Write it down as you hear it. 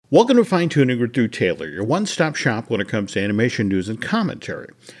Welcome to Fine Tuning with Drew Taylor, your one-stop shop when it comes to animation news and commentary.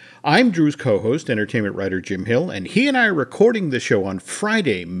 I'm Drew's co-host, entertainment writer Jim Hill, and he and I are recording the show on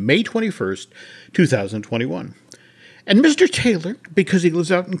Friday, May 21st, 2021. And Mr. Taylor, because he lives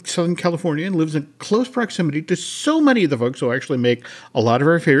out in Southern California and lives in close proximity to so many of the folks who actually make a lot of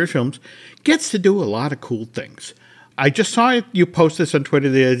our favorite films, gets to do a lot of cool things. I just saw it, you post this on Twitter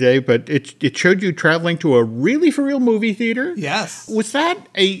the other day, but it showed you traveling to a really for real movie theater. Yes. Was that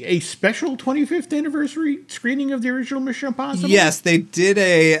a special 25th anniversary screening of the original Mission Impossible? Yes, they did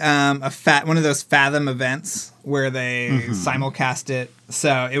one of those Fathom events where they simulcast it.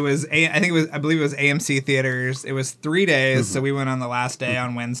 So it was I believe it was AMC theaters. It was 3 days, so we went on the last day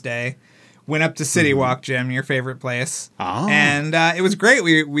on Wednesday. Went up to City Walk, Jim, your favorite place. Oh. And it was great.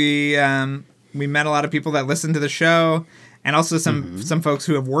 We met a lot of people that listened to the show, and also some folks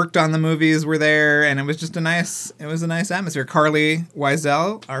who have worked on the movies were there, and it was just a nice atmosphere. Carly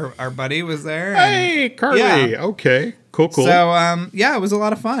Wiesel, our buddy, was there. Hey, Carly. Yeah. Okay. Cool. So, it was a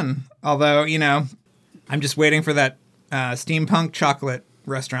lot of fun. Although, I'm just waiting for that steampunk chocolate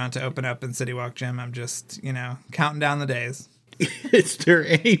restaurant to open up in City Walk, Jim. I'm just, counting down the days. Is there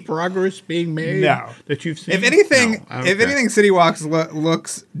any progress being made that you've seen? If anything, City Walk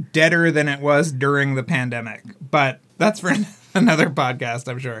looks deader than it was during the pandemic. But that's for another podcast,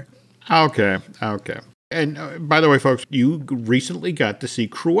 I'm sure. Okay. And by the way, folks, you recently got to see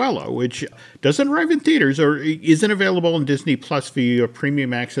Cruella, which doesn't arrive in theaters or isn't available on Disney Plus via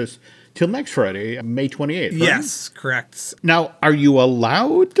premium access till next Friday, May 28th, right? Yes, correct. Now, are you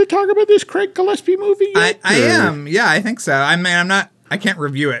allowed to talk about this Craig Gillespie movie yet? I am. Yeah, I think so. I mean, I can't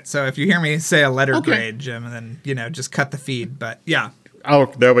review it. So if you hear me say a letter grade, Jim, and then, just cut the feed. But yeah. Oh,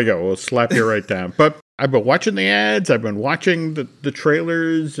 there we go. We'll slap you right down. But I've been watching the ads. I've been watching the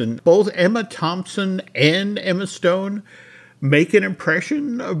trailers, and both Emma Thompson and Emma Stone make an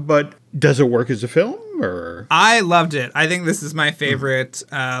impression, but does it work as a film? Or I loved it. I think this is my favorite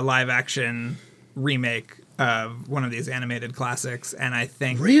live action remake of one of these animated classics, and I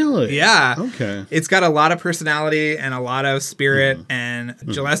think really, yeah, okay, it's got a lot of personality and a lot of spirit. And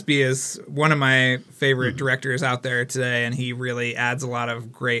Gillespie is one of my favorite directors out there today, and he really adds a lot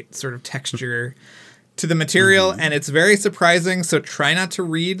of great sort of texture to the material, and it's very surprising. So try not to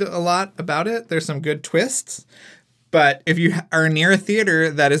read a lot about it. There's some good twists. But if you are near a theater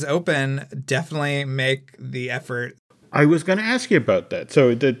that is open, definitely make the effort. I was going to ask you about that. So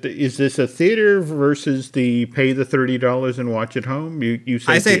is this a theater versus the pay the $30 and watch at home? You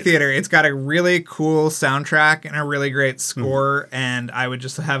say I say theater. It's got a really cool soundtrack and a really great score. And I would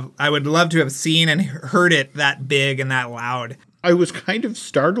love to have seen and heard it that big and that loud. I was kind of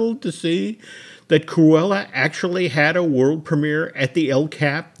startled to see that Cruella actually had a world premiere at the El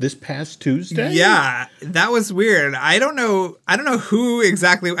Cap this past Tuesday. Yeah, that was weird. I don't know who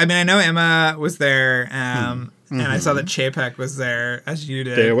exactly. I mean, I know Emma was there, and I saw that Chapek was there, as you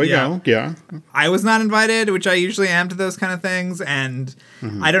did. There we go. Yeah, I was not invited, which I usually am to those kind of things, and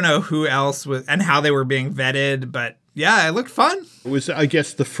I don't know who else was and how they were being vetted, but yeah, it looked fun. It was, I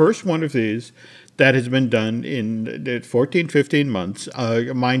guess, the first one of these that has been done in 14, 15 months,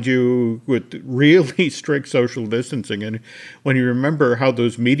 mind you, with really strict social distancing. And when you remember how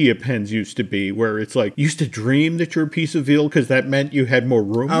those media pens used to be, where it's like, you used to dream that you're a piece of veal because that meant you had more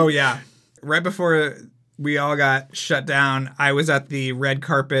room. Oh, yeah. Right before we all got shut down, I was at the red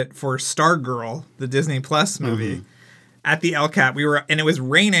carpet for Stargirl, the Disney Plus movie, at the El Cap. And it was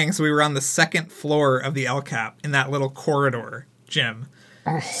raining, so we were on the second floor of the El Cap in that little corridor, Jim.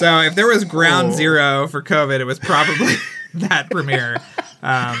 So if there was ground zero for COVID, it was probably that premiere.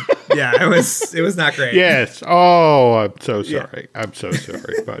 It was not great. Yes. Oh, I'm so sorry. Yeah. I'm so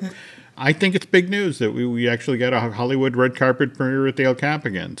sorry. But I think it's big news that we actually got a Hollywood red carpet premiere at the El Cap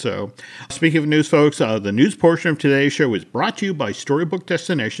again. So speaking of news, folks, the news portion of today's show is brought to you by Storybook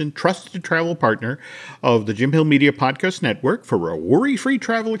Destination, trusted travel partner of the Jim Hill Media Podcast Network. For a worry-free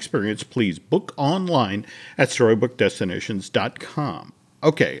travel experience, please book online at StorybookDestinations.com.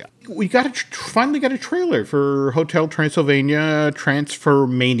 Okay, we finally got a trailer for Hotel Transylvania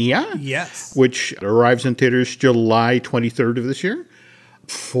Transformania. Yes. Which arrives in theaters July 23rd of this year.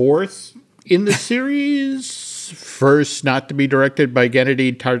 Fourth in the series. First not to be directed by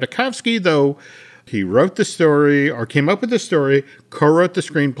Gennady Tartakovsky, though he wrote the story, or came up with the story, co-wrote the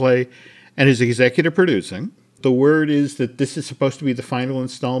screenplay, and is executive producing. The word is that this is supposed to be the final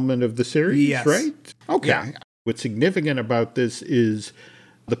installment of the series, right? Okay. Yeah. What's significant about this is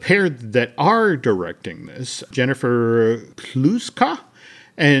the pair that are directing this, Jennifer Kluska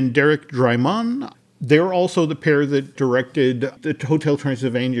and Derek Drymon, they're also the pair that directed the Hotel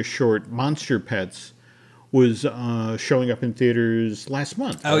Transylvania short Monster Pets, was showing up in theaters last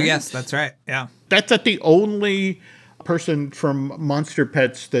month. Oh, right? yes, that's right. Yeah. That's not the only person from Monster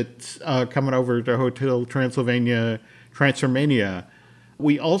Pets that's coming over to Hotel Transylvania Transformania.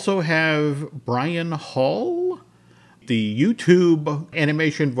 We also have Brian Hall, the YouTube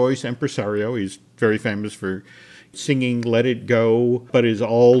animation voice impresario. He's very famous for singing Let It Go, but is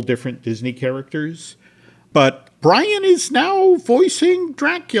all different Disney characters. But Brian is now voicing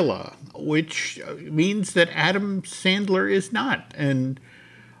Dracula, which means that Adam Sandler is not. And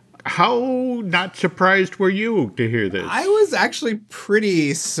how not surprised were you to hear this? I was actually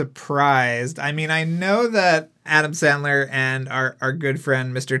pretty surprised. I mean, I know that Adam Sandler and our good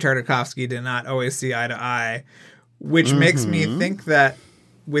friend Mr. Tartakovsky did not always see eye to eye, which makes me think that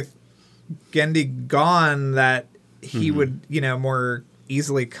with Genndy gone, that he would, more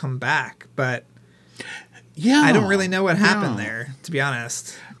easily come back. But yeah, I don't really know what happened there, to be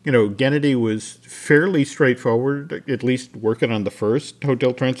honest. Genndy was fairly straightforward, at least working on the first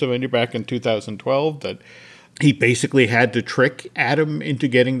Hotel Transylvania back in 2012, that he basically had to trick Adam into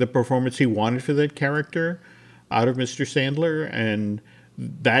getting the performance he wanted for that character out of Mr. Sandler, and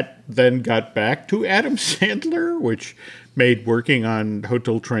that then got back to Adam Sandler, which made working on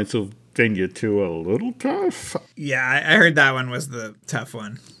Hotel Transylvania 2 a little tough. Yeah, I heard that one was the tough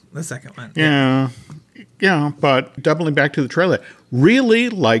one, the second one. Yeah, but doubling back to the trailer, really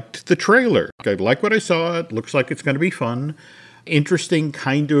liked the trailer. I like what I saw. It looks like it's going to be fun. Interesting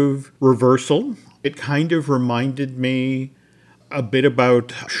kind of reversal. It kind of reminded me a bit about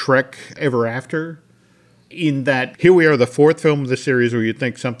Shrek Ever After, in that here we are, the fourth film of the series where you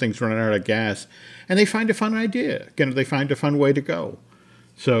think something's running out of gas, and they find a fun idea. They find a fun way to go.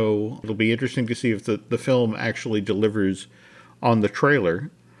 So it'll be interesting to see if the film actually delivers on the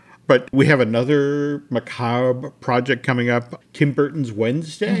trailer. But we have another macabre project coming up, Tim Burton's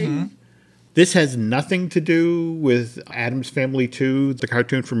Wednesday. Mm-hmm. This has nothing to do with Addams Family 2, the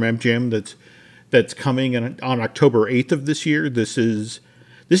cartoon from MGM that's coming on October 8th of this year. This is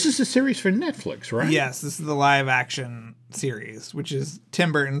a series for Netflix, right? Yes, this is the live action series, which is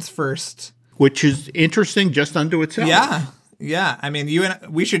Tim Burton's first. Which is interesting just unto itself. Yeah. I mean,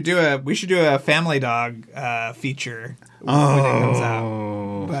 we should do a Family Dog feature when it comes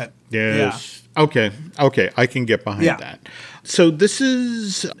out. But yes, yeah. Okay, I can get behind that. So this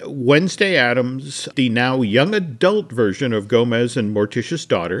is Wednesday Addams, the now young adult version of Gomez and Morticia's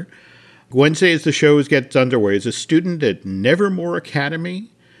Daughter. Wednesday, as the show gets underway, is a student at Nevermore Academy.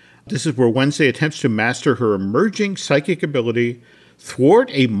 This is where Wednesday attempts to master her emerging psychic ability, thwart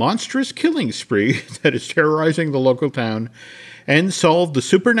a monstrous killing spree that is terrorizing the local town, and solve the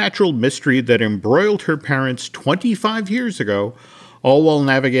supernatural mystery that embroiled her parents 25 years ago, all while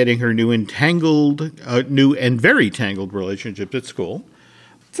navigating her new and very tangled relationships at school.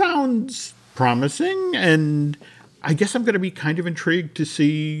 Sounds promising, and I guess I'm going to be kind of intrigued to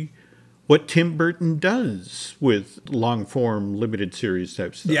see what Tim Burton does with long-form limited series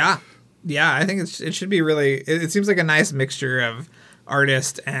type stuff. Yeah, I think it should be really. It seems like a nice mixture of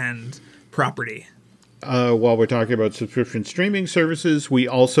artist and property. While we're talking about subscription streaming services, we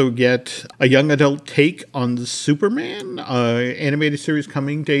also get a young adult take on the Superman animated series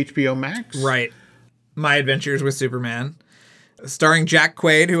coming to HBO Max. Right. My Adventures with Superman, starring Jack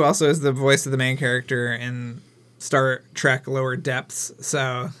Quaid, who also is the voice of the main character in Star Trek Lower Depths.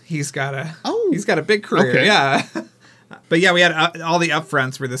 So he's got a big career. Okay. Yeah. But yeah, we had all the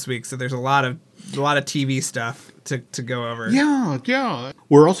upfronts for this week, so there's a lot of TV stuff to go over. Yeah.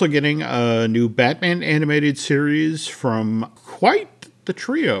 We're also getting a new Batman animated series from quite the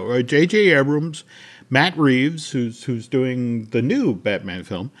trio. J.J. Abrams, Matt Reeves, who's doing the new Batman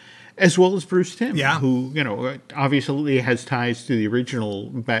film, as well as Bruce Timm, who, obviously has ties to the original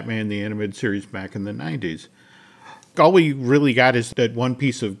Batman, the animated series back in the 90s. All we really got is that one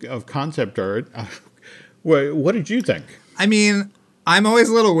piece of concept art. What did you think? I mean, I'm always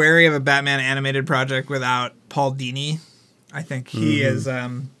a little wary of a Batman animated project without Paul Dini. I think he is, he's a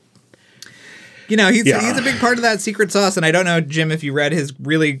big part of that secret sauce. And I don't know, Jim, if you read his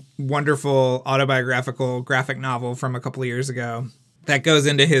really wonderful autobiographical graphic novel from a couple of years ago that goes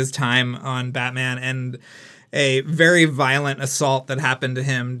into his time on Batman and a very violent assault that happened to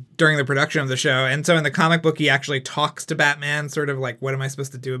him during the production of the show. And so in the comic book, he actually talks to Batman, sort of like, what am I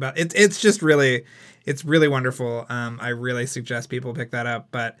supposed to do about it? It's really wonderful. I really suggest people pick that up.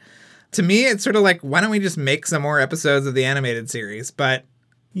 But to me, it's sort of like, why don't we just make some more episodes of the animated series? But,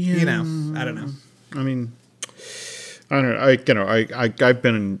 I don't know. I mean, I don't know. I've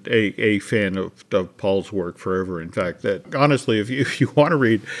been a fan of Paul's work forever. In fact, that honestly, if you want to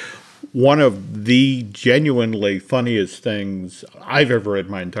read one of the genuinely funniest things I've ever read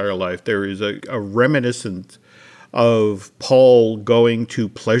in my entire life. There is a reminiscence of Paul going to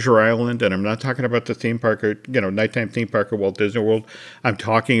Pleasure Island, and I'm not talking about the theme park, or, nighttime theme park at Walt Disney World. I'm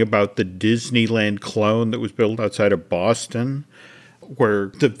talking about the Disneyland clone that was built outside of Boston, where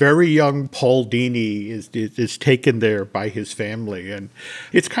the very young Paul Dini is taken there by his family. And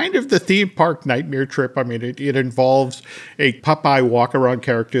it's kind of the theme park nightmare trip. I mean, it involves a Popeye walk-around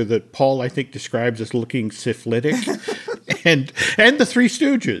character that Paul, I think, describes as looking syphilitic. and the Three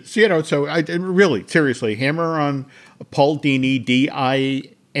Stooges, so I really, seriously, hammer on Paul Dini,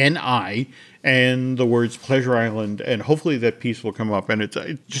 Dini, and the words Pleasure Island, and hopefully that piece will come up. And it's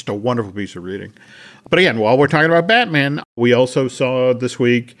just a wonderful piece of reading. But again, while we're talking about Batman, we also saw this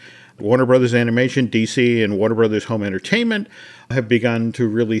week Warner Brothers Animation, DC, and Warner Brothers Home Entertainment have begun to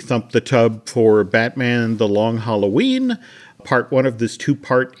really thump the tub for Batman The Long Halloween. Part 1 of this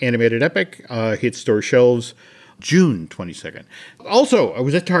 2-part animated epic hit store shelves June 22nd. Also, I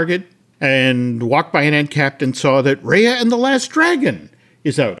was at Target and walked by an end cap and saw that Raya and the Last Dragon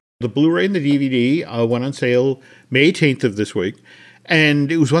is out. The Blu-ray and the DVD went on sale May 18th of this week.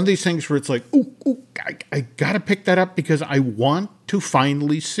 And it was one of these things where it's like, I got to pick that up because I want to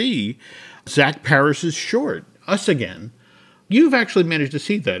finally see Zach Parris's short, Us Again. You've actually managed to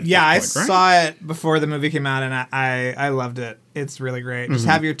see that. Yeah, I right? saw it before the movie came out, and I loved it. It's really great. Just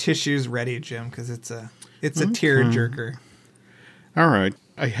have your tissues ready, Jim, because it's a tear-jerker. All right.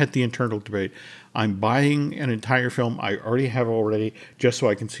 I had the internal debate. I'm buying an entire film I already have just so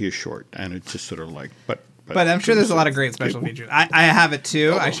I can see a short. And it's just sort of like, But I'm sure there's a lot of great special features. I have it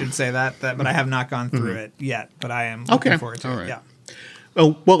too. I should say that, but I have not gone through it yet. But I am looking forward to it. Right. Yeah.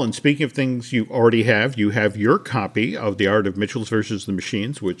 Oh, well, and speaking of things you already have, you have your copy of The Art of Mitchells versus the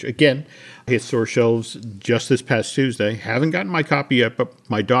Machines, which, again, hit store shelves just this past Tuesday. Haven't gotten my copy yet, but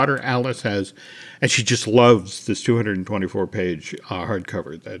my daughter Alice has, and she just loves this 224-page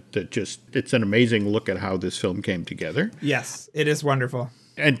hardcover. That just, it's an amazing look at how this film came together. Yes, it is wonderful.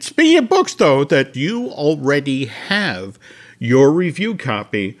 And speaking of books, though, that you already have your review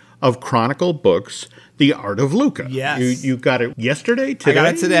copy of Chronicle Books, The Art of Luca. Yes. You got it yesterday, today? I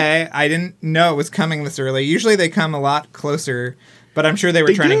got it today. I didn't know it was coming this early. Usually they come a lot closer, but I'm sure they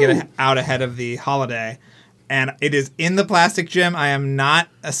were trying to get out ahead of the holiday. And it is in the plastic, Jim. I am not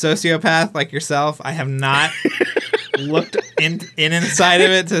a sociopath like yourself. I have not looked inside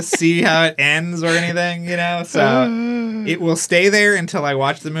of it to see how it ends or anything, So it will stay there until I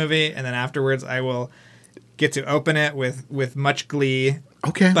watch the movie, and then afterwards I will get to open it with much glee.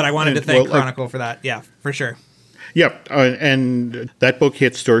 Okay. But I wanted to thank Chronicle for that. Yeah, for sure. Yep. And that book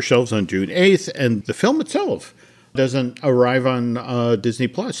hits store shelves on June 8th, and the film itself doesn't arrive on Disney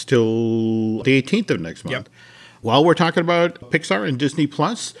Plus till the 18th of next month. Yep. While we're talking about Pixar and Disney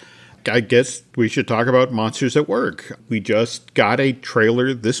Plus, I guess we should talk about Monsters at Work. We just got a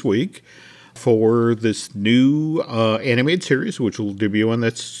trailer this week for this new animated series, which will debut on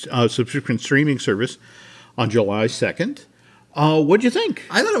that subscription streaming service on July 2nd. What'd you think?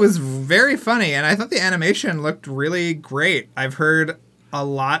 I thought it was very funny, and I thought the animation looked really great. I've heard a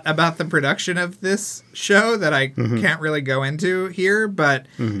lot about the production of this show that I can't really go into here, but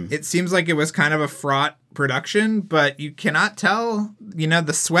it seems like it was kind of a fraught production, but you cannot tell,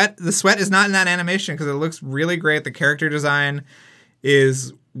 the sweat is not in that animation because it looks really great. The character design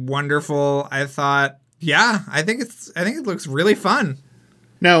is wonderful. I thought, I think it looks really fun.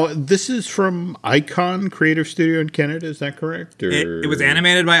 Now, this is from Icon Creative Studio in Canada, is that correct? Or? It was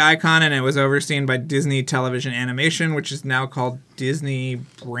animated by Icon, and it was overseen by Disney Television Animation, which is now called Disney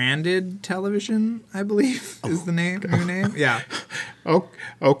Branded Television, I believe, is the new name. Yeah.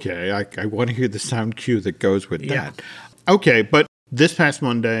 Okay, I want to hear the sound cue that goes with that. Okay, but this past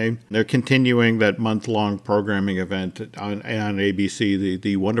Monday, they're continuing that month-long programming event on ABC,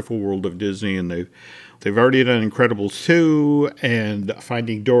 the Wonderful World of Disney, and they've already done Incredibles 2 and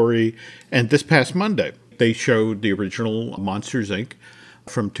Finding Dory, and this past Monday, they showed the original Monsters, Inc.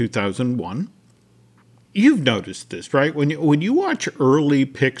 from 2001. You've noticed this, right? When you watch early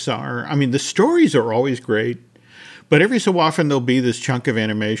Pixar, I mean, the stories are always great, but every so often there'll be this chunk of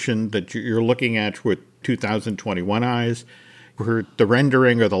animation that you're looking at with 2021 eyes, where the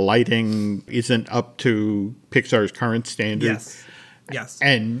rendering or the lighting isn't up to Pixar's current standard. Yes.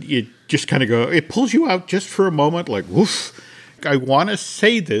 And you just kind of go, it pulls you out just for a moment, like, woof. I want to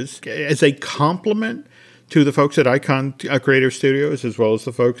say this as a compliment to the folks at Icon Creative Studios, as well as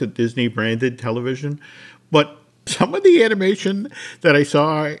the folks at Disney Branded Television. But some of the animation that I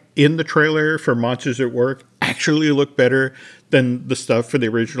saw in the trailer for Monsters at Work actually looked better than the stuff for the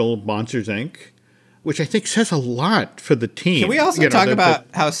original Monsters, Inc. which I think says a lot for the team. Can we also talk about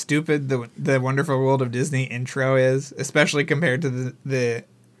how stupid the Wonderful World of Disney intro is, especially compared to the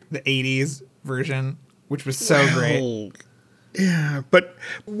 80s version, which was so great. Yeah, but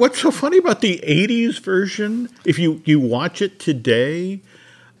what's so funny about the 80s version, if you watch it today,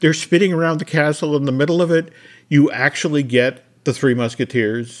 they're spinning around the castle in the middle of it. You actually get the Three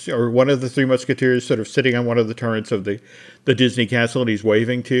Musketeers, or one of the Three Musketeers sort of sitting on one of the turrets of the Disney castle, and he's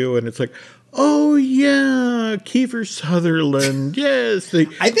waving to you, and it's like, oh yeah, Kiefer Sutherland, yes.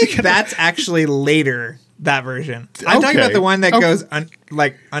 I think that's actually later, that version. I'm talking about the one that goes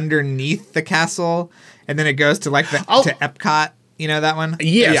underneath the castle, and then it goes to to Epcot. You know that one?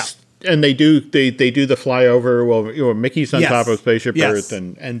 Yes. Yeah. And they do the flyover. Well, Mickey's on top of Spaceship Earth,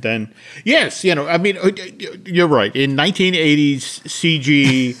 and then I mean, you're right. In 1980s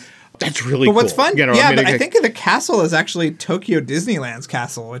CG, that's really cool. But what's fun? But I think the castle is actually Tokyo Disneyland's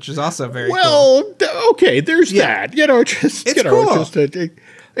castle, which is also very cool. Well, okay, there's that. It's cool.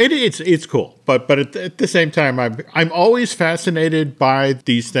 It's cool, but at the same time, I'm always fascinated by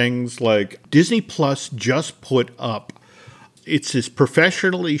these things. Like Disney Plus just put up. It's this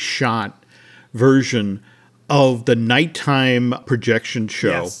professionally shot version of the nighttime projection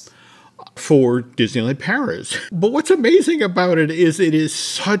show for Disneyland Paris. But what's amazing about it is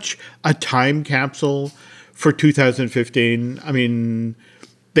such a time capsule for 2015. I mean,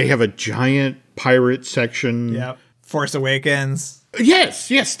 they have a giant pirate section. Yeah, Force Awakens. Yes,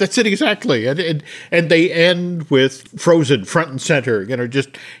 that's it exactly. And they end with Frozen front and center, just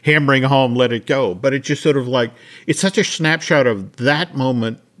hammering home Let It Go. But it's just sort of like, it's such a snapshot of that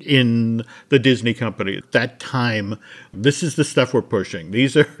moment in the Disney company, that time. This is the stuff we're pushing.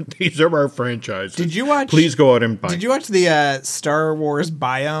 These are our franchises. Did you watch? Please go out and buy. Did you watch the Star Wars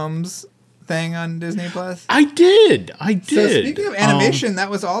Biomes thing on Disney Plus? I did. So speaking of animation, that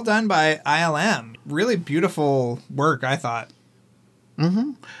was all done by ILM. Really beautiful work, I thought.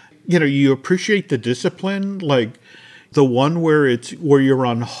 Mm-hmm. You appreciate the discipline, like the one where you're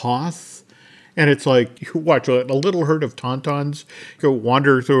on Hoth, and it's like you watch a little herd of tauntauns go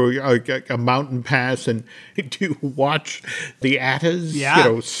wander through a mountain pass, and you watch the Attas,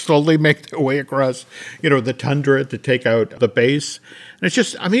 slowly make their way across, the tundra to take out the base. And it's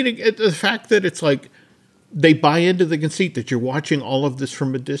just, I mean, the fact that it's like they buy into the conceit that you're watching all of this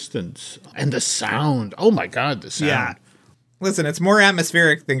from a distance, and the sound. Oh my God, the sound. Yeah. Listen, it's more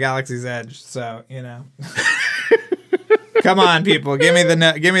atmospheric than Galaxy's Edge, so Come on, people,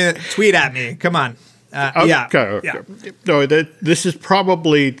 tweet at me. Come on. Okay. No, this is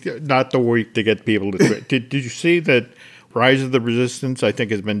probably not the week to get people to tweet. Did you see that Rise of the Resistance, I think,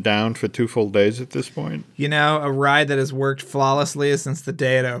 has been down for 2 full days at this point? A ride that has worked flawlessly since the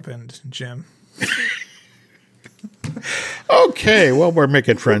day it opened, Jim. Okay, well, we're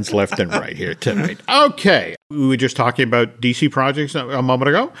making friends left and right here tonight. Okay, we were just talking about DC projects a moment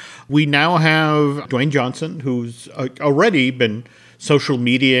ago. We now have Dwayne Johnson, who's already been social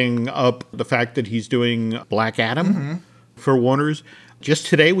mediaing up the fact that he's doing Black Adam for Warner's. Just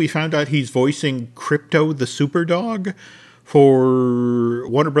today, we found out he's voicing Crypto the Superdog for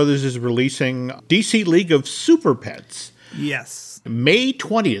Warner Brothers is releasing DC League of Super Pets. Yes. May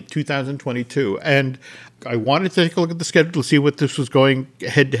 20th, 2022. And I wanted to take a look at the schedule to see what this was going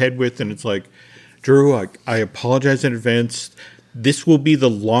head-to-head with, and it's like, Drew, I apologize in advance. This will be the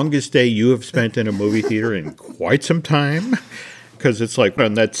longest day you have spent in a movie theater in quite some time, because it's like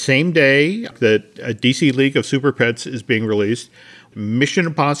on that same day that DC League of Super Pets is being released, Mission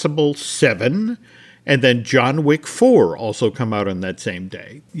Impossible 7, and then John Wick 4 also come out on that same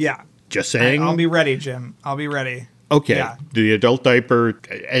day. Yeah. Just saying. I'll be ready, Jim. I'll be ready. Okay, yeah. The adult diaper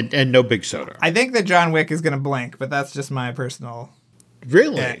and no big soda. I think that John Wick is going to blink, but that's just my personal...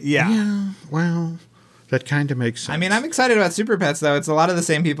 Really? Yeah. Well, that kind of makes sense. I mean, I'm excited about Super Pets, though. It's a lot of the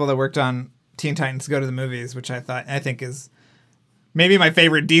same people that worked on Teen Titans Go to the Movies, which I think is maybe my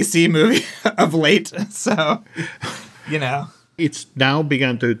favorite DC movie of late. So, It's now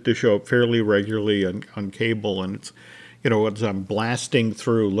begun to show up fairly regularly on cable, and it's, as I'm blasting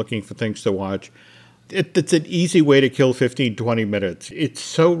through looking for things to watch, it's an easy way to kill 15, 20 minutes. It's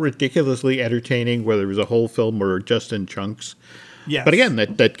so ridiculously entertaining, whether it was a whole film or just in chunks. Yes. But again,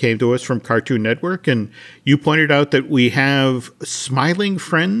 that came to us from Cartoon Network, and you pointed out that we have Smiling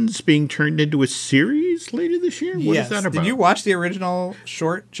Friends being turned into a series later this year? What is that about? Did you watch the original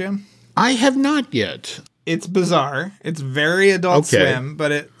short, Jim? I have not yet. It's bizarre. It's very Adult Swim,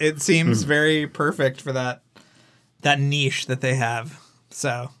 but it seems very perfect for that niche that they have.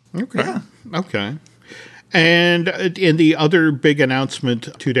 So, Okay. And in the other big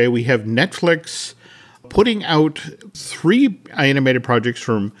announcement today, we have Netflix putting out 3 animated projects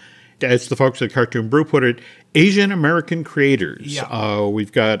from as the folks at Cartoon Brew put it, Asian American creators. Yeah.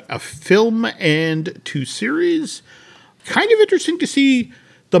 We've got a film and 2 series. Kind of interesting to see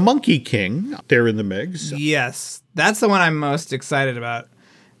The Monkey King there in the mix. Yes, that's the one I'm most excited about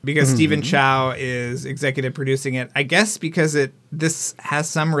because Stephen Chow is executive producing it. I guess because this has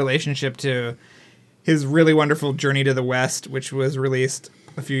some relationship to his really wonderful Journey to the West, which was released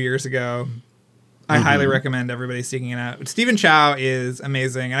a few years ago. I highly recommend everybody seeking it out. Stephen Chow is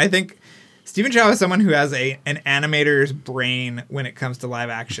amazing, and I think Stephen Chow is someone who has an animator's brain when it comes to live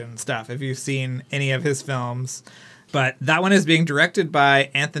action stuff, if you've seen any of his films. But that one is being directed by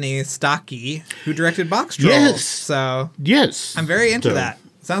Anthony Stocki, who directed Box Trolls. Yes. So yes. I'm very into that.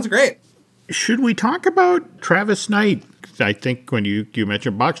 Sounds great. Should we talk about Travis Knight? I think when you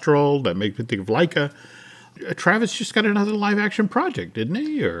mentioned Box Troll, that makes me think of Laika. Travis just got another live-action project, didn't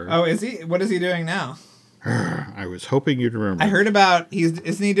he? Or Oh, is he? What is he doing now? I was hoping you'd remember. I heard about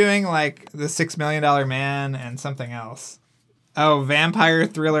isn't he doing like the $6 Million Man and something else? Oh, vampire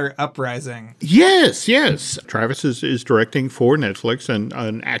thriller Uprising. Yes. Travis is directing for Netflix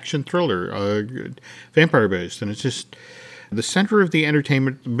an action thriller, vampire-based, and it's just the center of the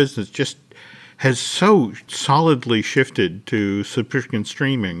entertainment business just has so solidly shifted to subscription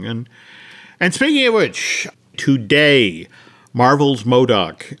streaming. And speaking of which, today, Marvel's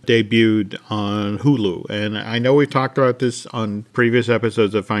MODOK debuted on Hulu. And I know we've talked about this on previous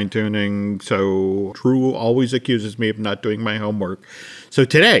episodes of Fine Tuning, so Drew always accuses me of not doing my homework. So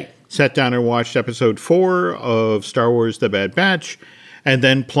today, sat down and watched episode 4 of Star Wars The Bad Batch, and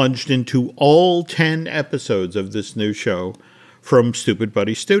then plunged into all 10 episodes of this new show from Stupid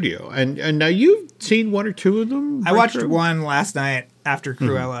Buddy Studio. And now you've seen 1 or 2 of them? I watched one last night after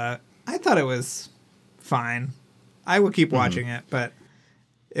Cruella. I thought it was fine. I will keep watching it, but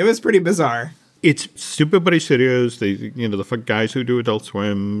it was pretty bizarre. It's Stupid Buddy Studios, the guys who do Adult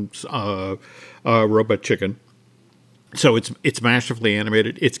Swim's Robot Chicken. So it's massively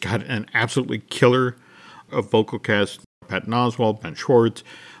animated. It's got an absolutely killer vocal cast: Patton Oswalt, Ben Schwartz.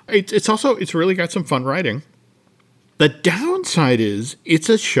 It's really got some fun writing. The downside is it's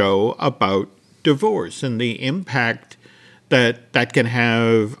a show about divorce and the impact that can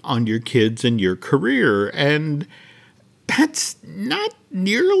have on your kids and your career. And that's not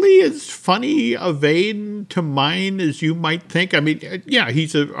nearly as funny a vein to mine as you might think. I mean, yeah,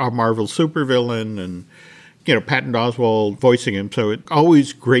 he's a Marvel supervillain, and Patton Oswalt voicing him, so it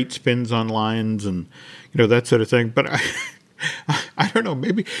always great spins on lines and that sort of thing. But I don't know.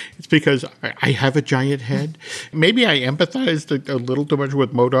 Maybe it's because I have a giant head. Maybe I empathized a little too much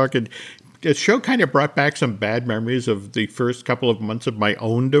with MODOK, and the show kind of brought back some bad memories of the first couple of months of my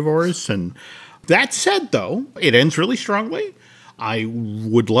own divorce. And that said, though, it ends really strongly. I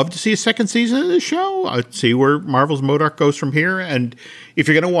would love to see a second season of the show. I'd see where Marvel's MODOK goes from here. And if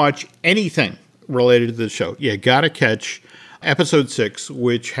you're going to watch anything related to the show, you got to catch episode 6,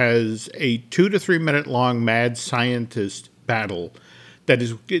 which has a 2 to 3 minute long mad scientist battle that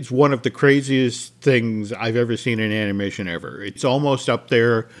it's one of the craziest things I've ever seen in animation ever. It's almost up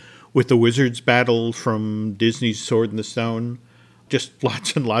there with the Wizards battle from Disney's Sword in the Stone. Just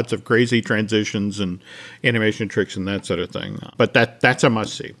lots and lots of crazy transitions and animation tricks and that sort of thing. But that's a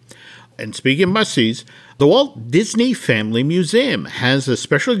must-see. And speaking of must-sees, the Walt Disney Family Museum has a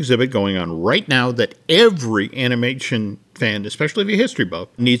special exhibit going on right now that every animation fan, especially if you're a history buff,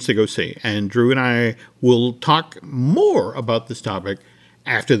 needs to go see. And Drew and I will talk more about this topic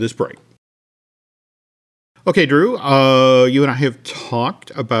after this break. Okay, Drew, you and I have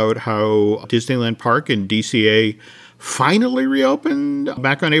talked about how Disneyland Park in DCA finally reopened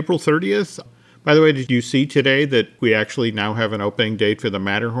back on April 30th. By the way, did you see today that we actually now have an opening date for the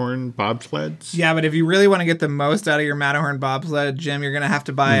Matterhorn bobsleds? Yeah, but if you really want to get the most out of your Matterhorn bobsled, Jim, you're going to have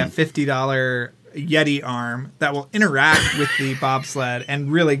to buy a $50 Yeti arm that will interact with the bobsled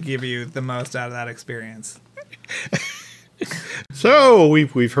and really give you the most out of that experience. So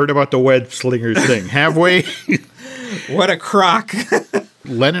we've heard about the web slingers thing, have we? What a crock.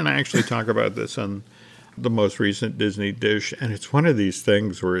 Len and I actually talk about this on the most recent Disney Dish, and it's one of these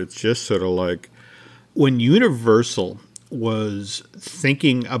things where it's just sort of like when Universal was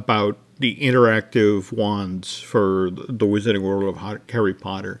thinking about the interactive wands for the Wizarding World of Harry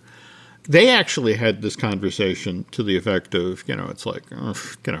Potter, they actually had this conversation to the effect of, it's like,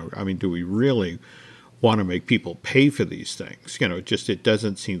 I mean, do we really want to make people pay for these things? It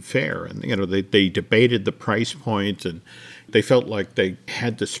doesn't seem fair. And, they debated the price point, and they felt like they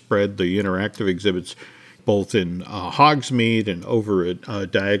had to spread the interactive exhibits both in Hogsmeade and over at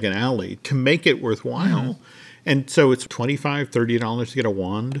Diagon Alley to make it worthwhile. And so it's $25, $30 to get a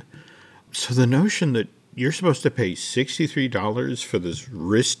wand. So the notion that you're supposed to pay $63 for this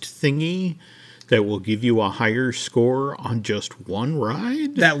wrist thingy that will give you a higher score on just one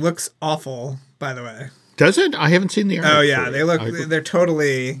ride? That looks awful, by the way. Does it? I haven't seen the art. Oh, yeah. They're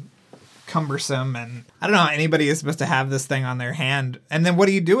totally cumbersome. And I don't know how anybody is supposed to have this thing on their hand. And then what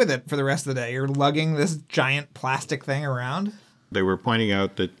do you do with it for the rest of the day? You're lugging this giant plastic thing around? They were pointing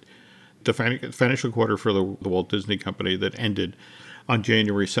out that the financial quarter for the Walt Disney Company that ended on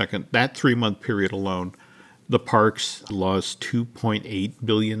January 2nd, that 3-month period alone, the parks lost $2.8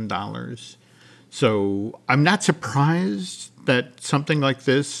 billion. So I'm not surprised that something like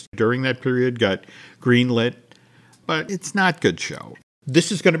this during that period got greenlit, but it's not good show.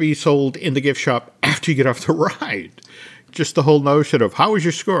 This is going to be sold in the gift shop after you get off the ride. Just the whole notion of, how was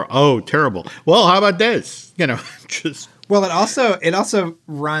your score? Oh, terrible. Well, how about this? Just... Well, it also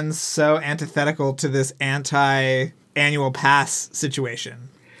runs so antithetical to this anti-annual pass situation,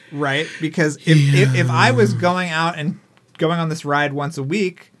 right? Because if I was going out and going on this ride once a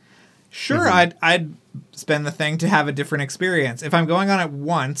week, sure, I'd spend the thing to have a different experience. If I'm going on it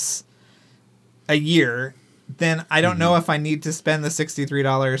once a year, then I don't know if I need to spend the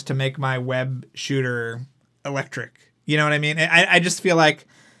 $63 to make my web shooter electric. You know what I mean? I just feel like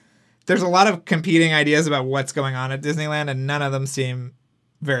there's a lot of competing ideas about what's going on at Disneyland, and none of them seem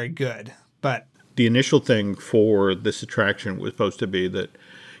very good. But the initial thing for this attraction was supposed to be that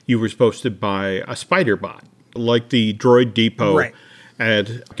you were supposed to buy a spider bot, like the Droid Depot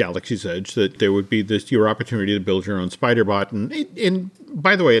at Galaxy's Edge, that there would be your opportunity to build your own spider bot. And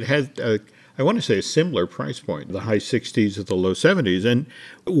by the way, it has, I want to say, a similar price point, the high 60s or the low 70s. And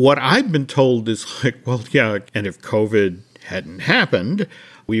what I've been told is like, well, yeah, and if COVID hadn't happened,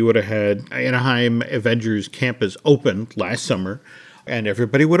 we would have had Anaheim Avengers Campus open last summer, and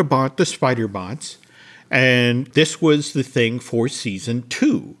everybody would have bought the spider bots. And this was the thing for season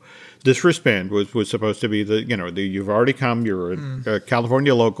 2. This wristband was supposed to be you've already come, you're a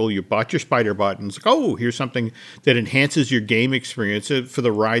California local, you bought your spider bot, and it's like, oh, here's something that enhances your game experience for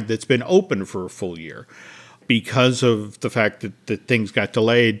the ride that's been open for a full year. Because of the fact that things got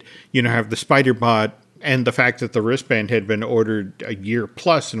delayed, have the spider bot, and the fact that the wristband had been ordered a year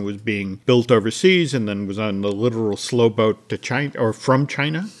plus and was being built overseas and then was on the literal slow boat to China or from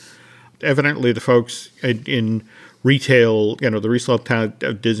China. Evidently, the folks in retail, the resale town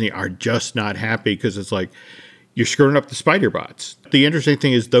of Disney are just not happy because it's like, you're screwing up the spider bots. The interesting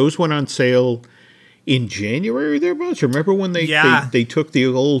thing is those went on sale in January thereabouts. Remember when they took the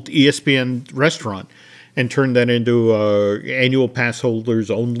old ESPN restaurant and turned that into annual pass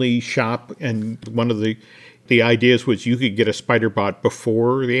holders only shop. And one of the ideas was you could get a spider bot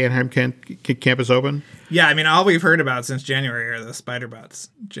before the Anaheim campus open. Yeah, I mean, all we've heard about since January are the spider bots,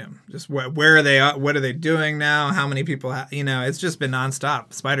 Jim. Just where are they? What are they doing now? How many people? It's just been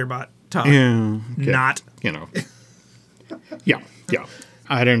nonstop spider bot talk. Yeah, not. Yeah.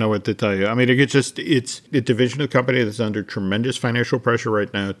 I don't know what to tell you. I mean, it's a division of the company that's under tremendous financial pressure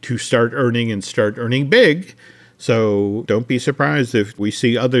right now to start earning big. So don't be surprised if we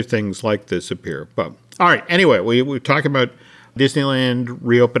see other things like this appear. But all right, anyway, we talk about Disneyland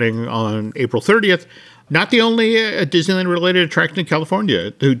reopening on April 30th. Not the only Disneyland-related attraction in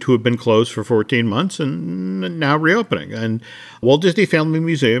California to have been closed for 14 months and now reopening. And Walt Disney Family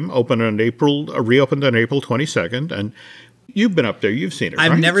Museum reopened on April 22nd, and you've been up there. You've seen it,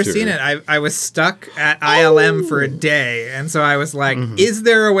 I've never seen it. I was stuck at ILM for a day. And so I was like, is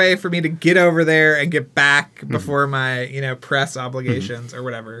there a way for me to get over there and get back before my, press obligations or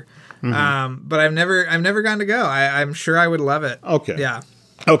whatever? But I've never gotten to go. I'm sure I would love it. Okay. Yeah.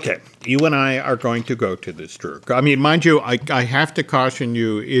 Okay. You and I are going to go to this, Drew. I mean, mind you, I have to caution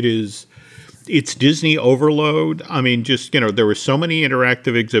you, it's Disney overload. I mean, just, there were so many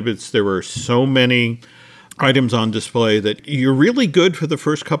interactive exhibits. There were so many items on display that you're really good for the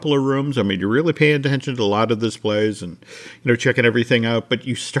first couple of rooms. I mean, you're really paying attention to a lot of displays and, checking everything out. But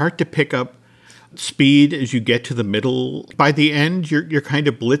you start to pick up speed as you get to the middle. By the end, you're kind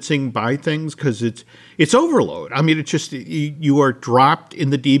of blitzing by things because it's overload. I mean, it's just you are dropped in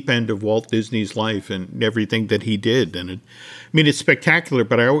the deep end of Walt Disney's life and everything that he did. And it's spectacular,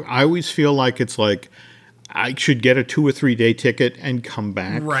 but I always feel like it's like I should get a 2 or 3 day ticket and come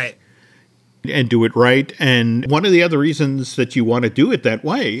back. Right. And do it right. And one of the other reasons that you want to do it that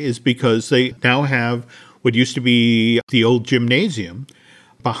way is because they now have what used to be the old gymnasium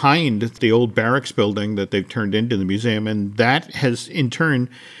behind the old barracks building that they've turned into the museum. And that has, in turn,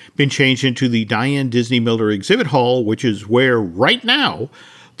 been changed into the Diane Disney Miller Exhibit Hall, which is where, right now,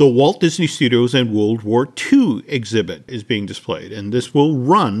 the Walt Disney Studios and World War II exhibit is being displayed. And this will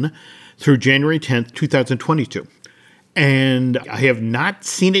run through January 10th, 2022. And I have not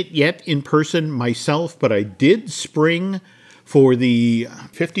seen it yet in person myself, but I did spring for the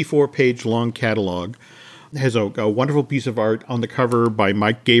 54-page long catalog. It has a wonderful piece of art on the cover by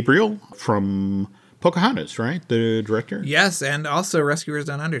Mike Gabriel from Pocahontas, right? The director? Yes, and also Rescuers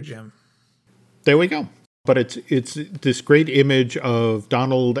Down Under, Jim. There we go. But it's this great image of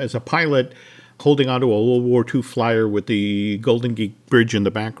Donald as a pilot holding onto a World War II flyer with the Golden Gate Bridge in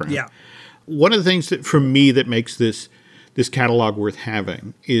the background. Yeah. One of the things that, for me, that makes this catalog worth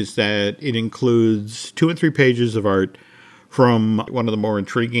having is that it includes 2 and 3 pages of art from one of the more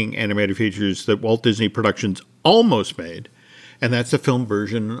intriguing animated features that Walt Disney Productions almost made, and that's the film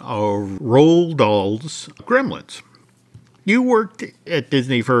version of Roald Dahl's Gremlins. You worked at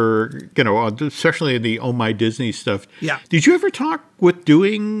Disney for, especially the Oh My Disney stuff. Yeah. Did you ever talk with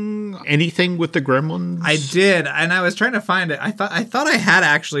doing anything with the Gremlins? I did, and I was trying to find it. I thought I had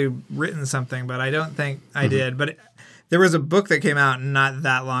actually written something, but I don't think I did. But there was a book that came out not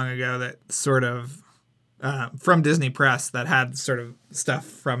that long ago that sort of, from Disney Press, that had sort of stuff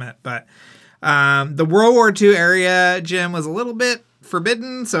from it. But the World War II area, Jim, was a little bit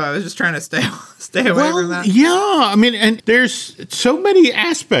forbidden, so I was just trying to stay away from that. Yeah, I mean, and there's so many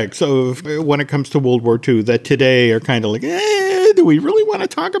aspects of when it comes to World War II that today are kind of like, do we really want to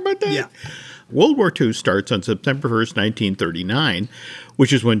talk about that? Yeah. World War II starts on September 1st, 1939,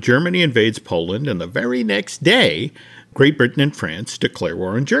 which is when Germany invades Poland, and the very next day, Great Britain and France declare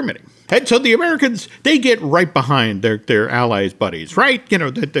war on Germany. And so the Americans, they get right behind their allies' buddies, right?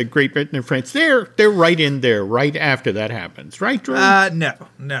 The Great Britain and France, they're right in there right after that happens, right, Drew?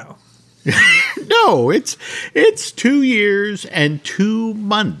 No. No, it's 2 years and 2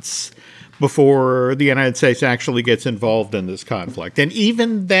 months before the United States actually gets involved in this conflict. And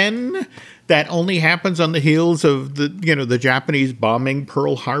even then, that only happens on the heels of the Japanese bombing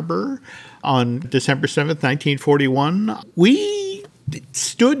Pearl Harbor on December 7th, 1941. We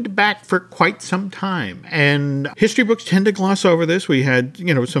stood back for quite some time. And history books tend to gloss over this. We had,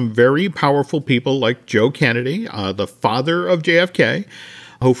 some very powerful people like Joe Kennedy, the father of JFK,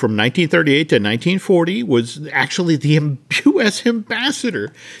 who from 1938 to 1940 was actually the U.S. ambassador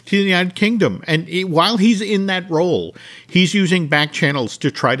to the United Kingdom. And while he's in that role, he's using back channels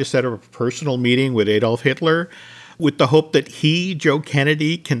to try to set up a personal meeting with Adolf Hitler with the hope that Joe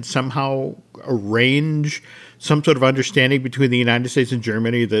Kennedy, can somehow arrange some sort of understanding between the United States and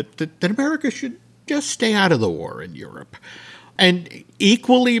Germany that America should just stay out of the war in Europe. And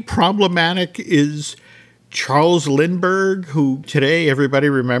equally problematic is Charles Lindbergh, who today everybody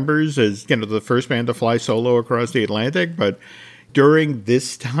remembers as the first man to fly solo across the Atlantic, but during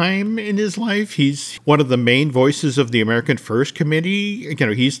this time in his life, he's one of the main voices of the American First Committee.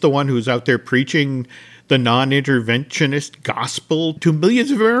 He's the one who's out there preaching the non-interventionist gospel to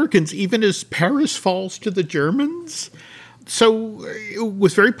millions of Americans, even as Paris falls to the Germans. So it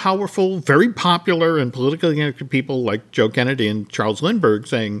was very powerful, very popular, and politically connected people like Joe Kennedy and Charles Lindbergh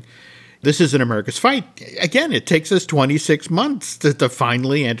saying, this isn't America's fight. Again, it takes us 26 months to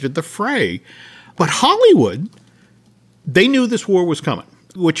finally enter the fray. But Hollywood, they knew this war was coming,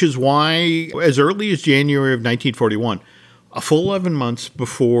 which is why, as early as January of 1941, a full 11 months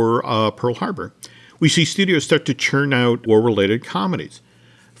before Pearl Harbor, we see studios start to churn out war-related comedies.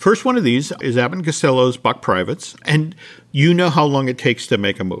 First one of these is Abbott and Costello's Buck Privates, and you know how long it takes to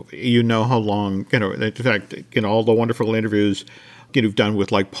make a movie. You know how long, in fact, all the wonderful interviews you've done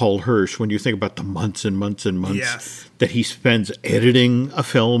with like Paul Hirsch, when you think about the months and months and months that he spends editing a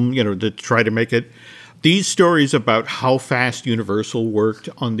film, to try to make it. These stories about how fast Universal worked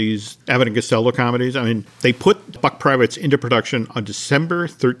on these Abbott and Costello comedies, I mean, they put Buck Privates into production on December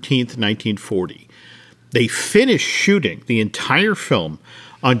 13th, 1940. They finished shooting the entire film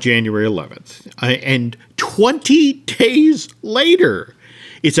on January 11th. And 20 days later,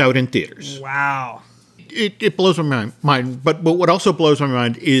 it's out in theaters. Wow. It blows my mind. But what also blows my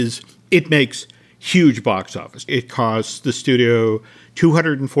mind is it makes huge box office. It cost the studio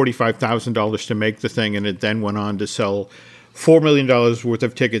 $245,000 to make the thing, and it then went on to sell $4 million worth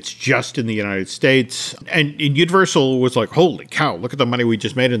of tickets just in the United States. And Universal was like, holy cow, look at the money we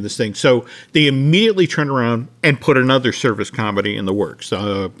just made in this thing. So they immediately turned around and put another service comedy in the works.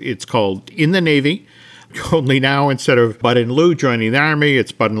 It's called In the Navy. Only now, instead of Bud and Lou joining the Army,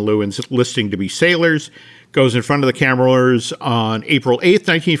 it's Bud and Lou enlisting to be sailors. Goes in front of the cameras on April 8th,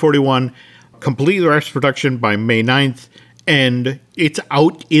 1941. Completely wraps production by May 9th. And it's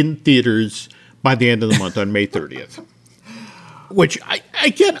out in theaters by the end of the month on May 30th. Which I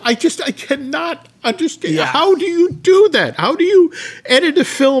cannot understand. Yeah. How do you do that? How do you edit a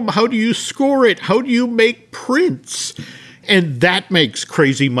film? How do you score it? How do you make prints? And that makes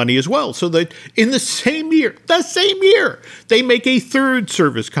crazy money as well. So that in the same year, they make a third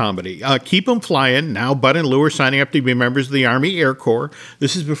service comedy, Keep 'em Flying. Now Bud and Lou are signing up to be members of the Army Air Corps.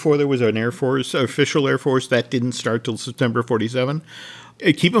 This is before there was an Air Force, official Air Force. That didn't start till September 47.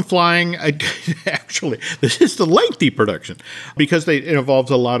 Keep 'em Flying. Actually, this is the lengthy production because it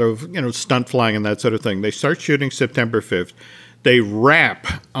involves a lot of stunt flying and that sort of thing. They start shooting September 5th. They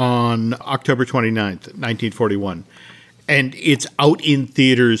wrap on October 29th, 1941. And it's out in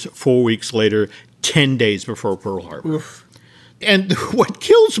theaters 4 weeks later, 10 days before Pearl Harbor. Oof. And what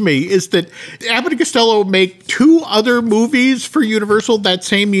kills me is that Abbott and Costello make two other movies for Universal that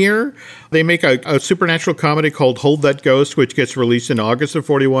same year. They make a supernatural comedy called Hold That Ghost, which gets released in August of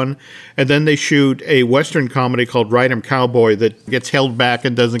 41. And then they shoot a Western comedy called Ride 'em Cowboy that gets held back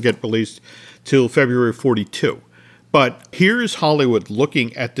and doesn't get released till February 42. But here's Hollywood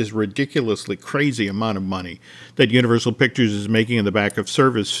looking at this ridiculously crazy amount of money that Universal Pictures is making in the back of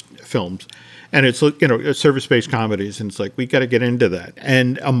service films. And it's, service-based comedies. And it's like, we got to get into that.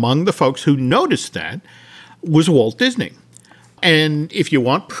 And among the folks who noticed that was Walt Disney. And if you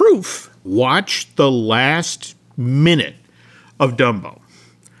want proof, watch the last minute of Dumbo.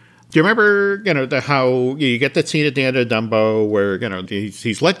 Do you remember, how you get that scene at the end of Dumbo where,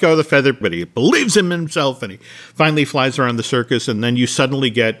 he's let go of the feather, but he believes in himself and he finally flies around the circus, and then you suddenly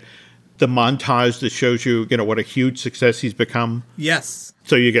get the montage that shows you, what a huge success he's become? Yes.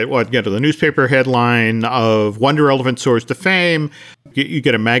 So you get the newspaper headline of Wonder Elephant soars to fame. You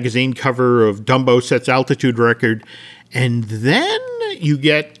get a magazine cover of Dumbo sets altitude record. And then you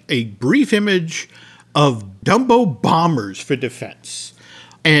get a brief image of Dumbo bombers for defense.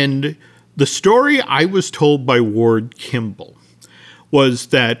 And the story I was told by Ward Kimball was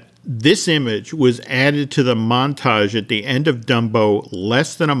that this image was added to the montage at the end of Dumbo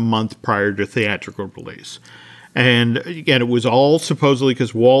less than a month prior to theatrical release. And again, it was all supposedly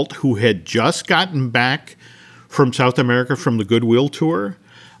because Walt, who had just gotten back from South America from the Goodwill tour,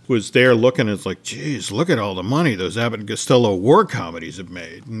 was there looking. It's like, geez, look at all the money those Abbott and Costello war comedies have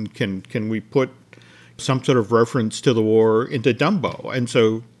made. And can we put some sort of reference to the war into Dumbo? And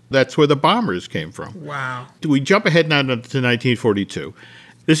so that's where the bombers came from. Wow. We jump ahead now to 1942.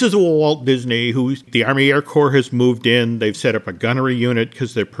 This is Walt Disney, who the Army Air Corps has moved in. They've set up a gunnery unit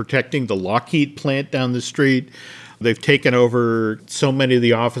because they're protecting the Lockheed plant down the street. They've taken over so many of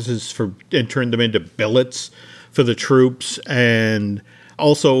the offices and turned them into billets for the troops. And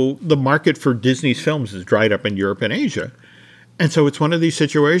also the market for Disney's films has dried up in Europe and Asia. And so it's one of these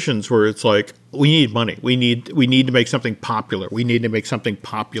situations where it's like, we need money. We need to make something popular. We need to make something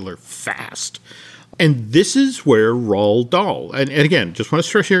popular fast. And this is where Roald Dahl, and again, just want to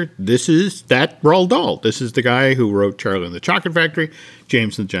stress here, this is that Roald Dahl. This is the guy who wrote Charlie and the Chocolate Factory,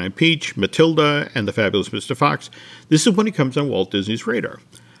 James and the Giant Peach, Matilda, and The Fabulous Mr. Fox. This is when he comes on Walt Disney's radar.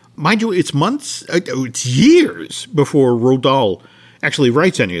 Mind you, it's years before Roald Dahl actually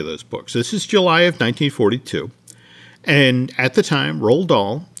writes any of those books. This is July of 1942. And at the time, Roald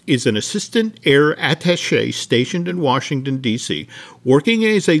Dahl is an assistant air attaché stationed in Washington, D.C., working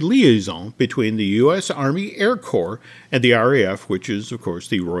as a liaison between the U.S. Army Air Corps and the RAF, which is, of course,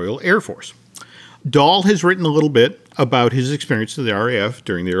 the Royal Air Force. Dahl has written a little bit about his experience in the RAF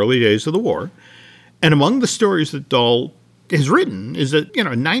during the early days of the war. And among the stories that Dahl has written is a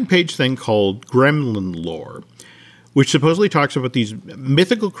 9-page thing called Gremlin Lore, which supposedly talks about these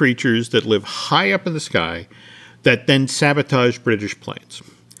mythical creatures that live high up in the sky that then sabotage British planes.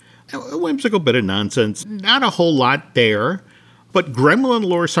 A whimsical bit of nonsense, not a whole lot there, but Gremlin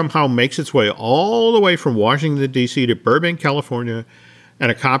Lore somehow makes its way all the way from Washington, D.C. to Burbank, California, and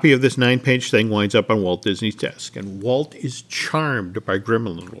a copy of this 9-page thing winds up on Walt Disney's desk. And Walt is charmed by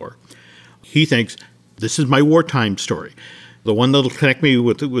Gremlin Lore. He thinks, this is my wartime story, the one that'll connect me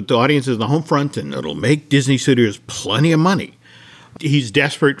with the audiences in the home front, and it'll make Disney Studios plenty of money. He's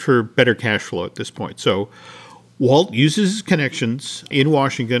desperate for better cash flow at this point. So Walt uses his connections in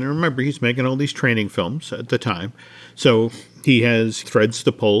Washington, and remember, he's making all these training films at the time, so he has threads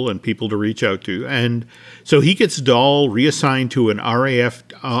to pull and people to reach out to, and so he gets Dahl reassigned to an RAF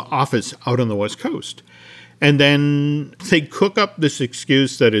office out on the West Coast. And then they cook up this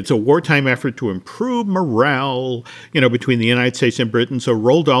excuse that it's a wartime effort to improve morale, between the United States and Britain, so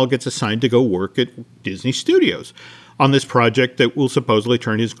Roald Dahl gets assigned to go work at Disney Studios on this project that will supposedly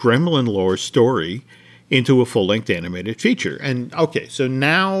turn his Gremlin Lore story into a full-length animated feature. And okay, so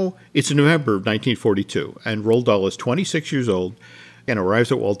now it's November of 1942, and Roald Dahl is 26 years old and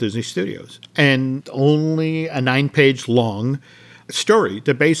arrives at Walt Disney Studios. And only a 9-page long story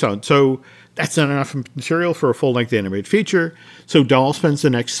to base on. So That's not enough material for a full-length animated feature. So Dahl spends the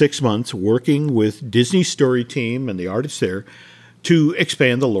next 6 months working with Disney's story team and the artists there to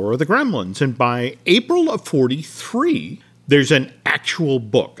expand the lore of the Gremlins. And by April of 43, there's an actual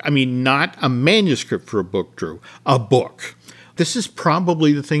book. I mean, not a manuscript for a book, Drew, a book. This is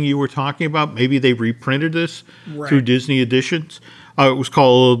probably the thing you were talking about. Maybe they reprinted this through Disney Editions. It was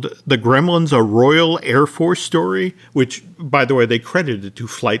called The Gremlins, a Royal Air Force Story, which, by the way, they credited to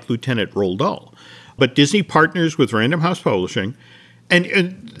Flight Lieutenant Roald Dahl. But Disney partners with Random House Publishing. And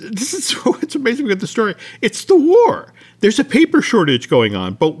this is what's amazing about the story. It's the war. There's a paper shortage going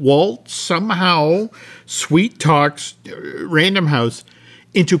on, but Walt somehow sweet talks Random House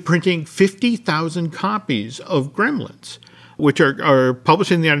into printing 50,000 copies of Gremlins, which are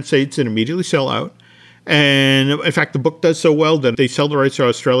published in the United States and immediately sell out. And in fact, the book does so well that they sell the rights to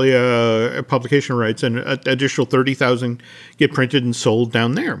Australia, publication rights, and an additional 30,000 get printed and sold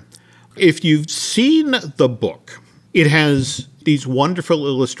down there. If you've seen the book, it has these wonderful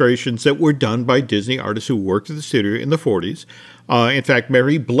illustrations that were done by Disney artists who worked at the studio in the 40s. In fact,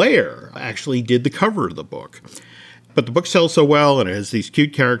 Mary Blair actually did the cover of the book. But the book sells so well, and it has these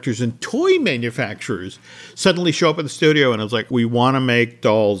cute characters, and toy manufacturers suddenly show up at the studio, and it's like, we want to make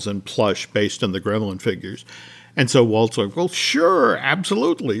dolls and plush based on the Gremlin figures. And so Walt's like, well, sure,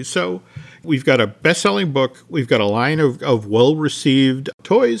 absolutely. So we've got a best-selling book, we've got a line of well-received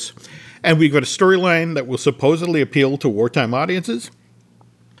toys, and we've got a storyline that will supposedly appeal to wartime audiences.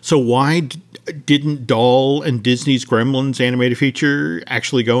 So why didn't Dahl and Disney's Gremlins animated feature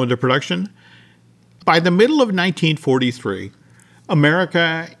actually go into production? By the middle of 1943,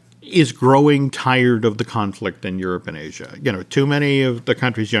 America is growing tired of the conflict in Europe and Asia. You know, too many of the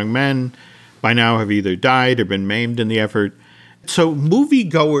country's young men by now have either died or been maimed in the effort. So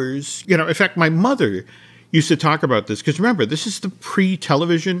moviegoers, in fact, my mother used to talk about this because remember, this is the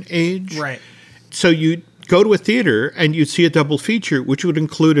pre-television age. Right. So you'd go to a theater and you'd see a double feature, which would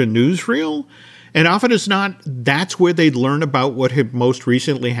include a newsreel. And often as not, that's where they'd learn about what had most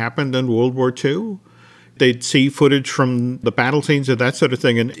recently happened in World War II. They'd see footage from the battle scenes and that sort of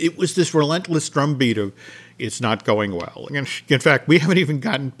thing. And it was this relentless drumbeat of, it's not going well. And in fact, we haven't even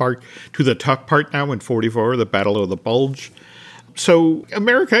gotten to the tough part now in 44, the Battle of the Bulge. So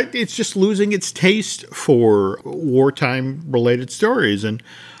America, it's just losing its taste for wartime-related stories. And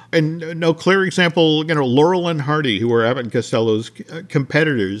no clear example, Laurel and Hardy, who were Abbott and Costello's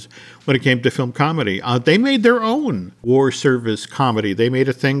competitors when it came to film comedy. They made their own war service comedy. They made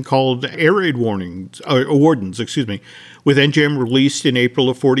a thing called Air Raid Wardens, with NGM released in April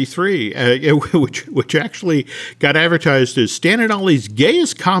of 43, which actually got advertised as Stan and Ollie's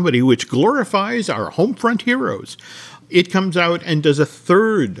gayest comedy, which glorifies our home front heroes. It comes out and does a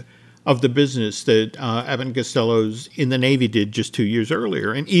third of the business that Abbott and Costello's in the Navy did just 2 years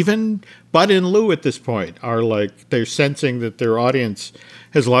earlier. And even Bud and Lou at this point are like, they're sensing that their audience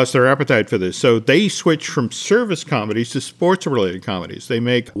has lost their appetite for this. So they switch from service comedies to sports-related comedies. They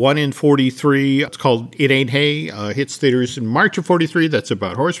make one in 43. It's called It Ain't Hay. Hits theaters in March of 43. That's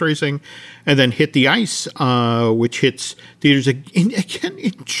about horse racing. And then Hit the Ice, which hits theaters again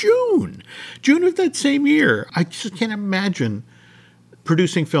in June. June of that same year. I just can't imagine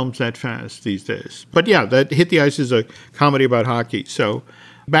producing films that fast these days. But yeah, that Hit the Ice is a comedy about hockey. So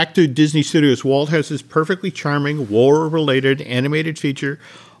back to Disney Studios, Walt has this perfectly charming war-related animated feature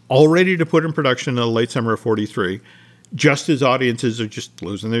all ready to put in production in the late summer of 43, just as audiences are just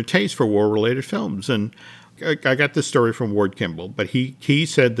losing their taste for war-related films. And I got this story from Ward Kimball, but he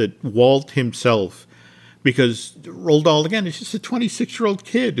said that Walt himself, because Roald Dahl, again, is just a 26-year-old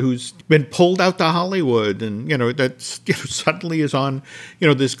kid who's been pulled out to Hollywood and, suddenly is on,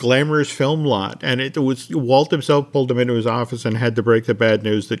 this glamorous film lot. And it was Walt himself pulled him into his office and had to break the bad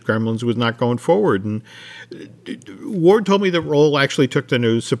news that Gremlins was not going forward. And Ward told me that Roald actually took the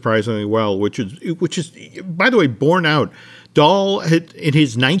news surprisingly well, which is, by the way, borne out. Dahl had, in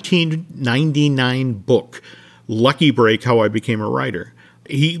his 1999 book, Lucky Break, How I Became a Writer,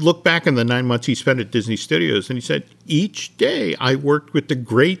 he looked back on the 9 months he spent at Disney Studios, and he said, each day I worked with the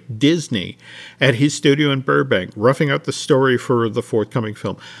great Disney at his studio in Burbank, roughing out the story for the forthcoming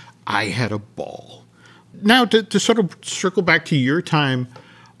film. I had a ball. Now, to sort of circle back to your time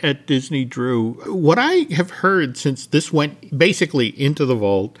at Disney, Drew, what I have heard since this went basically into the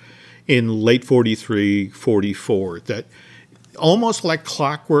vault in late 43, 44, that almost like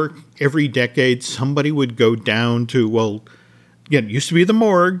clockwork, every decade somebody would go down to, it used to be the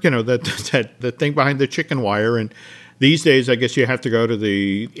morgue, the thing behind the chicken wire. And these days, I guess you have to go to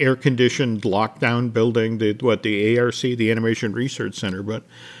the air-conditioned lockdown building, the ARC, the Animation Research Center. But,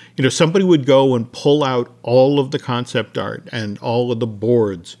 somebody would go and pull out all of the concept art and all of the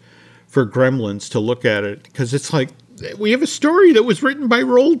boards for Gremlins to look at it, because it's like, we have a story that was written by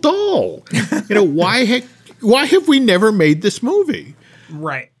Roald Dahl. Why have we never made this movie?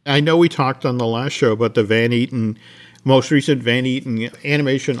 Right. I know we talked on the last show about the Van Eaton, most recent Van Eaton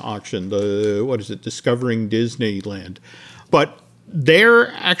animation auction, Discovering Disneyland. But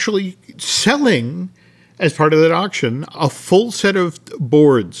they're actually selling, as part of that auction, a full set of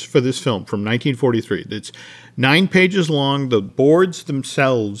boards for this film from 1943. It's 9 pages long. The boards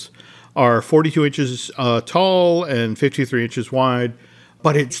themselves are 42 inches tall and 53 inches wide.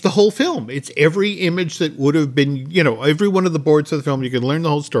 But it's the whole film. It's every image that would have been, every one of the boards of the film. You can learn the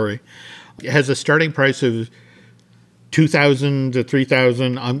whole story. It has a starting price of $2,000 to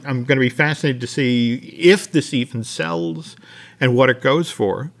 $3,000. I'm going to be fascinated to see if this even sells and what it goes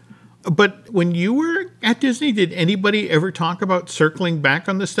for. But when you were at Disney, did anybody ever talk about circling back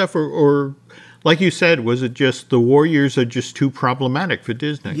on this stuff? Or like you said, was it just the war years are just too problematic for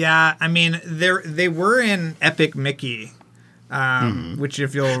Disney? Yeah, I mean, they were in Epic Mickey, which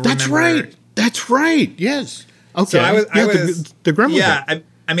if you'll remember. That's right. Yes. Okay. So I was the Gremlins. Yeah,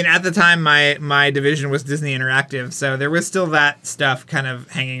 I mean, at the time, my division was Disney Interactive, so there was still that stuff kind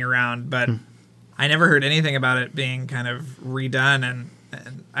of hanging around, but I never heard anything about it being kind of redone, and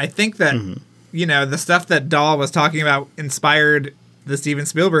I think that, the stuff that Dahl was talking about inspired the Steven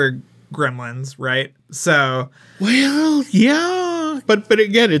Spielberg Gremlins, right? So... Well, yeah. But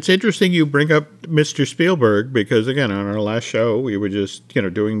again, it's interesting you bring up Mr. Spielberg, because, again, on our last show, we were just,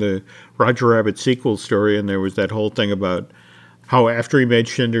 doing the Roger Rabbit sequel story, and there was that whole thing about how after he made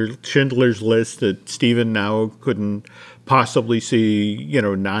Schindler's List that Steven now couldn't possibly see,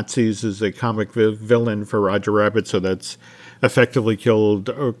 Nazis as a comic villain for Roger Rabbit, so that's effectively killed,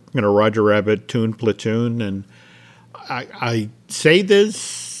 Roger Rabbit Toon Platoon. And I say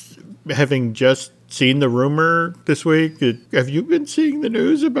this having just seen the rumor this week. Have you been seeing the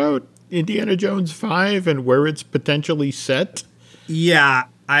news about Indiana Jones 5 and where it's potentially set? Yeah,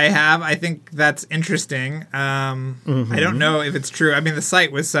 I have. I think that's interesting. I don't know if it's true. I mean, the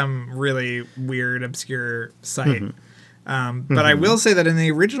site was some really weird, obscure site. But I will say that in the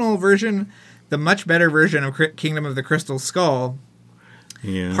original version, the much better version of Kingdom of the Crystal Skull,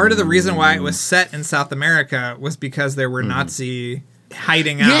 part of the reason why it was set in South America was because there were Nazi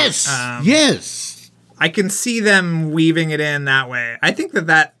hiding out. Yes. I can see them weaving it in that way. I think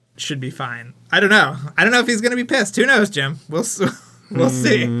that should be fine. I don't know. I don't know if he's going to be pissed. Who knows, Jim? We'll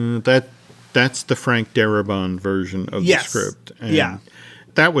see. That's the Frank Darabont version of the script. And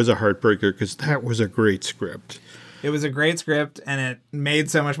that was a heartbreaker, because that was a great script. It was a great script, and it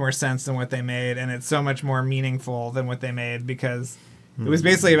made so much more sense than what they made, and it's so much more meaningful than what they made, because it was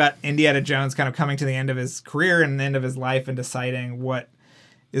basically about Indiana Jones kind of coming to the end of his career and the end of his life and deciding what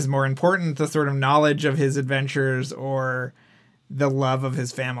is more important, the sort of knowledge of his adventures or the love of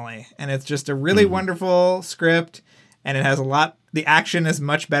his family. And it's just a really wonderful script, and it has a lot. The action is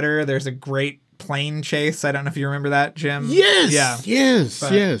much better. There's a great plane chase. I don't know if you remember that, Jim. Yes.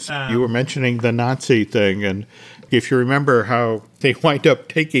 You were mentioning the Nazi thing, and if you remember how they wind up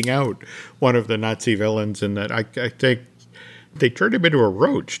taking out one of the Nazi villains, and that I think they turned him into a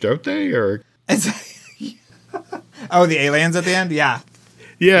roach, don't they? Or oh, the aliens at the end? Yeah.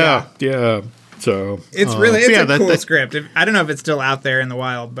 So it's really a cool script. I don't know if it's still out there in the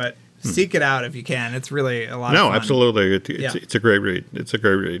wild, but seek it out if you can. It's really a lot of fun. No, absolutely. It's a great read. It's a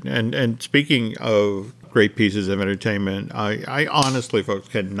great read. And speaking of great pieces of entertainment, I honestly, folks,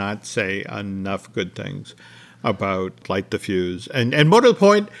 cannot say enough good things about Light the Fuse. And more to the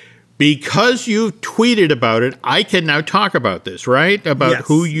point, because you tweeted about it, I can now talk about this, right? About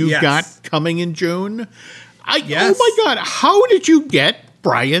who you've got coming in June. Oh my God, how did you get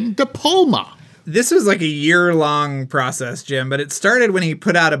Brian De Palma? This was like a year-long process, Jim, but it started when he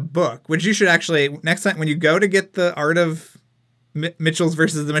put out a book, which you should actually, next time when you go to get the Art of Mitchell's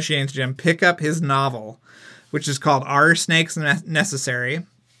versus the Machines, Jim, pick up his novel, which is called Are Snakes Necessary?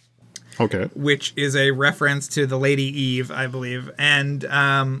 Okay. Which is a reference to the Lady Eve, I believe. And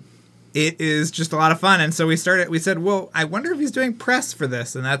it is just a lot of fun. And so we said, well, I wonder if he's doing press for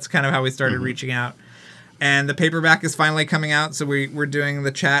this. And that's kind of how we started reaching out. And the paperback is finally coming out, so we're doing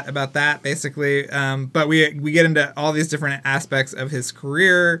the chat about that, basically. But we get into all these different aspects of his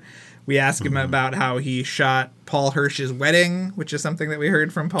career. We ask him about how he shot Paul Hirsch's wedding, which is something that we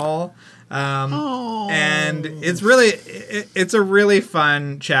heard from Paul. And it's really it's a really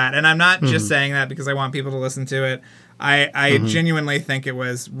fun chat. And I'm not just saying that because I want people to listen to it. I genuinely think it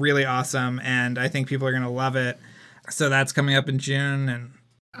was really awesome, and I think people are going to love it. So that's coming up in June, and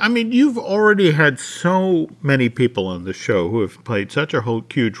I mean, you've already had so many people on the show who have played such a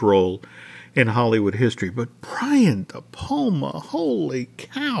huge role in Hollywood history. But Brian De Palma, holy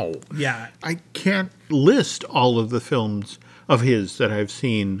cow. Yeah. I can't list all of the films of his that I've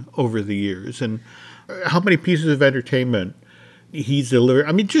seen over the years and how many pieces of entertainment he's delivered.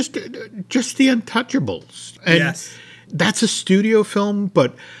 I mean, just The Untouchables. And yes. That's a studio film,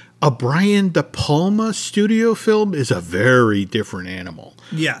 but a Brian De Palma studio film is a very different animal.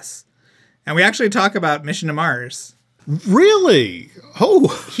 Yes. And we actually talk about Mission to Mars. Really? Oh.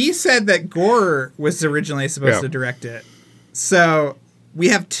 He said that Gore was originally supposed to direct it. So we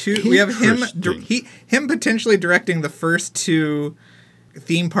have him potentially directing the first 2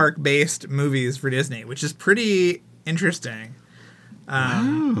 theme park based movies for Disney, which is pretty interesting.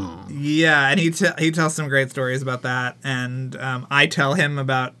 Wow. Yeah, and he tells some great stories about that, and I tell him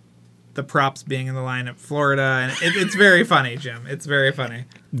about the props being in the line at Florida, and it's very funny, Jim. It's very funny.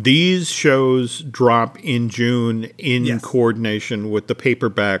 These shows drop in June in coordination with the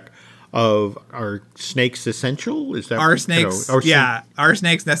paperback of Our Snake's Essential. Is that Our Snake's? Our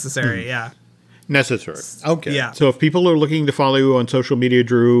Snake's Necessary. Yeah. Necessary. Okay. Yeah. So if people are looking to follow you on social media,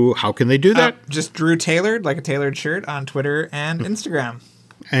 Drew, how can they do that? Just Drew Tailored, like a tailored shirt, on Twitter and Instagram.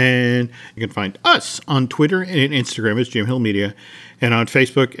 And you can find us on Twitter and Instagram as Jim Hill Media and on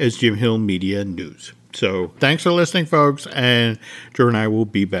Facebook as Jim Hill Media News. So thanks for listening, folks, and Drew and I will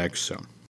be back soon.